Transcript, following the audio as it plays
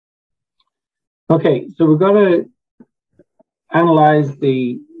Okay, so we're going to analyze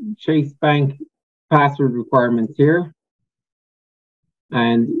the Chase Bank password requirements here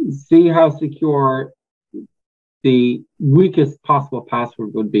and see how secure the weakest possible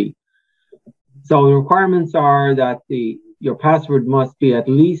password would be. So the requirements are that your password must be at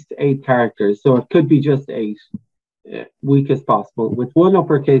least 8 characters. So it could be just 8, weakest possible, with 1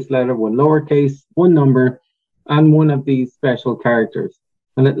 uppercase letter, 1 lowercase, 1 number, and 1 of these special characters.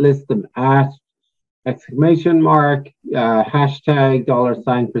 And it lists them at, exclamation mark, hashtag,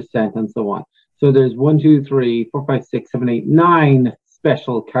 $, and so on. So there's 1, 2, 3, 4, 5, 6, 7, 8, 9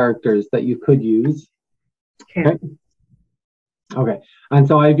 special characters that you could use. Okay. Okay. And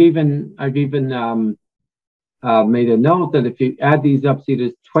so I've even made a note that if you add these up, see,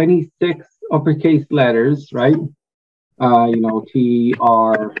 there's 26 uppercase letters, right? T,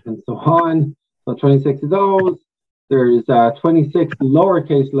 R, and so on. So 26 of those. There's 26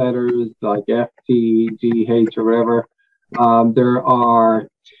 lowercase letters like F, T, G, H, or whatever. There are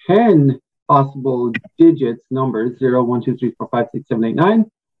 10 possible digits, numbers, 0, 1, 2, 3, 4, 5, 6, 7, 8, 9.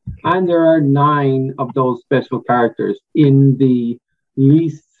 And there are 9 of those special characters in the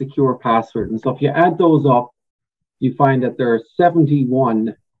least secure password. And so if you add those up, you find that there are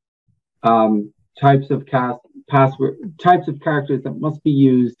 71 types of characters that must be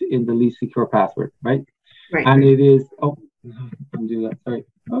used in the least secure password, right? Right. And it is, undo that, sorry.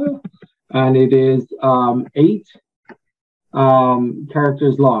 And it is 8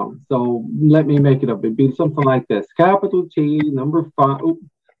 characters long. So let me make it up. It'd be something like this: capital T, number 5.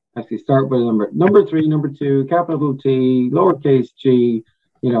 Actually, start with number 3, number 2, capital T, lowercase g.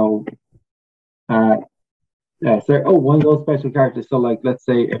 One of those special characters. So, like, let's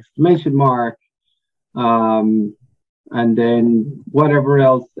say exclamation mark, and then whatever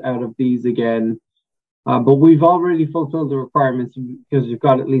else out of these again. But we've already fulfilled the requirements because you've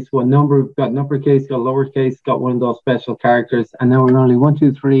got at least 1 number. We've got an uppercase, got lowercase, got 1 of those special characters, and then we're only 1,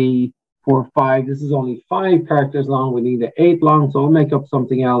 2, 3, 4, 5. This is only 5 characters long. We need 8 long, so I'll make up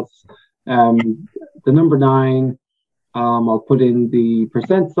something else. The number 9, I'll put in the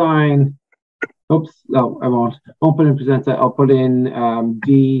 % sign. Oops, no, I won't put in % sign. I'll put in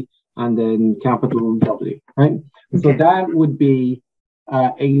D and then capital W, right? Okay. So that would be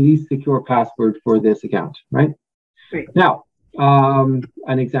a least secure password for this account, right? Great. Now,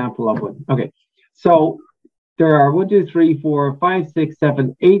 an example of one. Okay, so there are 1, 2, 3, 4, 5, 6,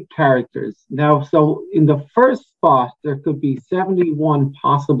 7, 8 characters. Now, so in the first spot, there could be 71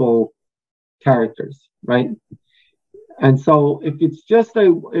 possible characters, right? And so if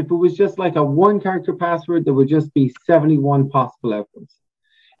it was just like a 1-character password, there would just be 71 possible outcomes.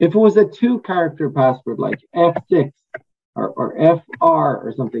 If it was a 2-character password like F6 or FR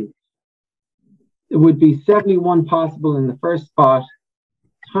or something, it would be 71 possible in the first spot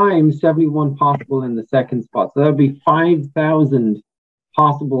times 71 possible in the second spot. So that would be 5,000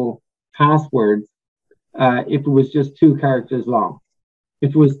 possible passwords if it was just 2 characters long.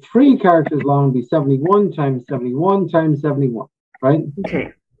 If it was 3 characters long, it'd be 71 times 71 times 71, right?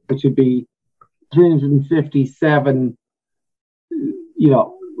 Okay. Which would be 357,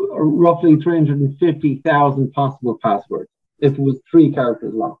 roughly 350,000 possible passwords if it was 3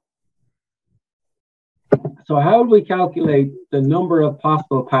 characters long. So how do we calculate the number of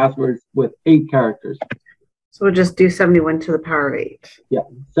possible passwords with 8 characters? So we'll just do 71 to the power of 8. Yeah,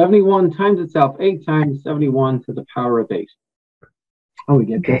 71 times itself, 8 times 71 to the power of 8. And we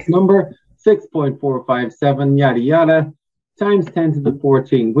get this number, 6.457, yada, yada, times 10 to the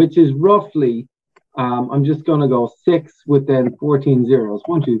 14, which is roughly, I'm just going to go 6 with then 14 zeros.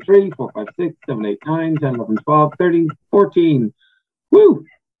 1, 2, 3, 4, 5, 6, 7, 8, 9, 10, 11, 12, 13, 14. Woo!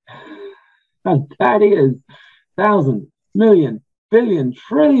 And that is 1,000, million, billion,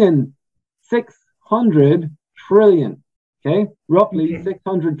 trillion, 600 trillion. Okay? Roughly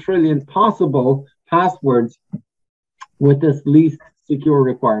 600 trillion possible passwords with this least secure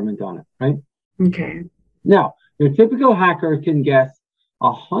requirement on it, right? Okay. Now, your typical hacker can guess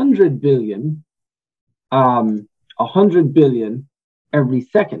 100 billion every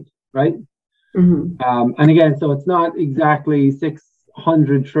second, right? Mm-hmm. And again, so it's not exactly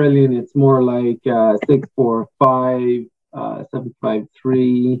 600 trillion. It's more like 645,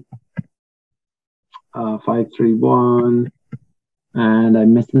 753, 531, and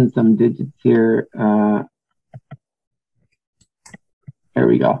I'm missing some digits here. There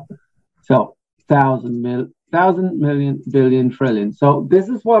we go. So 1,000 million, billion, trillion. So this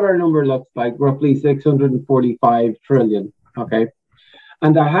is what our number looks like, roughly 645 trillion. Okay.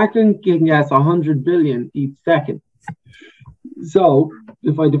 And the hacker can guess 100 billion each second. So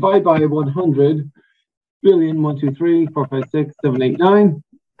if I divide by 100 billion, 1, 2, 3, 4, 5, 6, 7, 8, 9,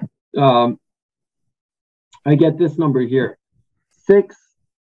 I get this number here,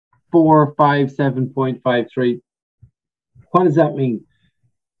 6457.53. What does that mean?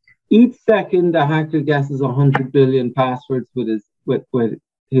 Each second, the hacker guesses 100 billion passwords with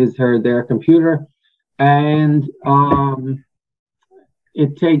their computer, and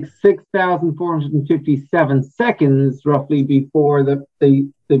it takes 6,457 seconds roughly before the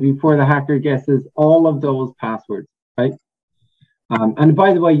hacker guesses all of those passwords, right? And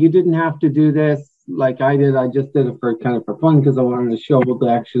by the way, you didn't have to do this like I did. I just did it for fun because I wanted to show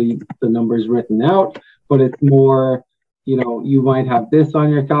the numbers written out. But it's more, you might have this on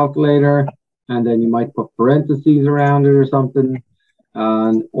your calculator, and then you might put parentheses around it or something,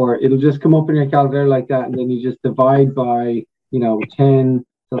 or it'll just come up in your calculator like that, and then you just divide by 10 to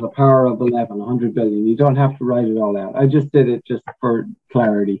the power of 11, 100 billion. You don't have to write it all out. I just did it just for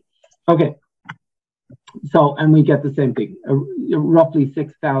clarity. Okay. So, and we get the same thing, roughly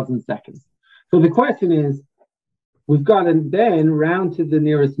 6,000 seconds. So the question is, we've got to then round to the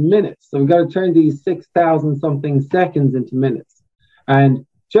nearest minutes. So we've got to turn these 6,000 something seconds into minutes. And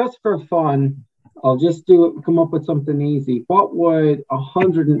just for fun, I'll just come up with something easy. What would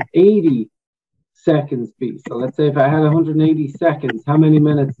 180 seconds be? So let's say if I had 180 seconds, how many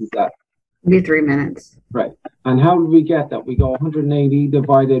minutes is that? It'd be 3 minutes. Right. And how did we get that? We go 180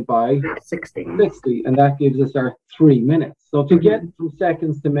 divided by 60, and that gives us our 3 minutes. So to get from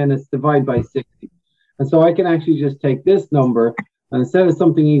seconds to minutes, divide by 60. And so I can actually just take this number, and instead of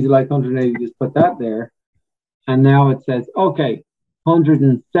something easy like 180, just put that there. And now it says, okay,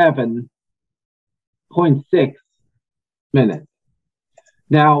 107.6 minutes.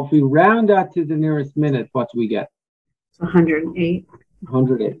 Now, if we round that to the nearest minute, what do we get? 108.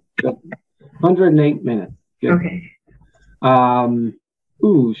 108. Good. 108 minutes. Good. Okay.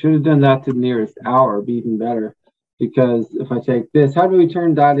 Should have done that to the nearest hour, be even better. Because if I take this, how do we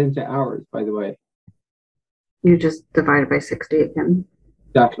turn that into hours, by the way? You just divide it by 60 again.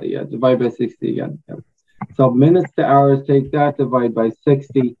 Exactly, yeah. Divide by 60 again. Yeah. So minutes to hours, take that, divide by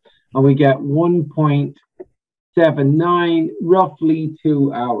 60, and we get 1.79, roughly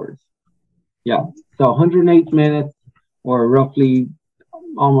 2 hours. Yeah, so 108 minutes, or roughly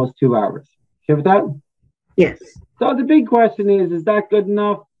almost 2 hours. Okay with that? Yes. So the big question is that good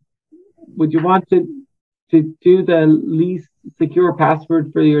enough? Would you want to do the least secure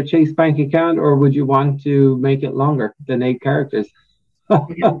password for your Chase Bank account, or would you want to make it longer than 8 characters?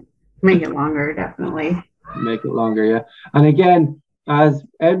 Make it longer, definitely. Make it longer, yeah. And again, as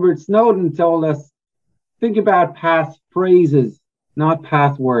Edward Snowden told us, think about passphrases, not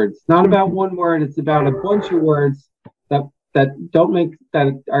passwords. It's not about one word, it's about a bunch of words that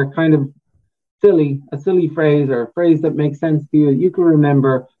are kind of silly, a silly phrase or a phrase that makes sense to you, you can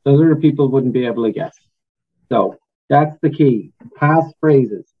remember, that other people wouldn't be able to guess. So that's the key.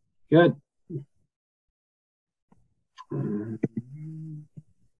 Passphrases. Good.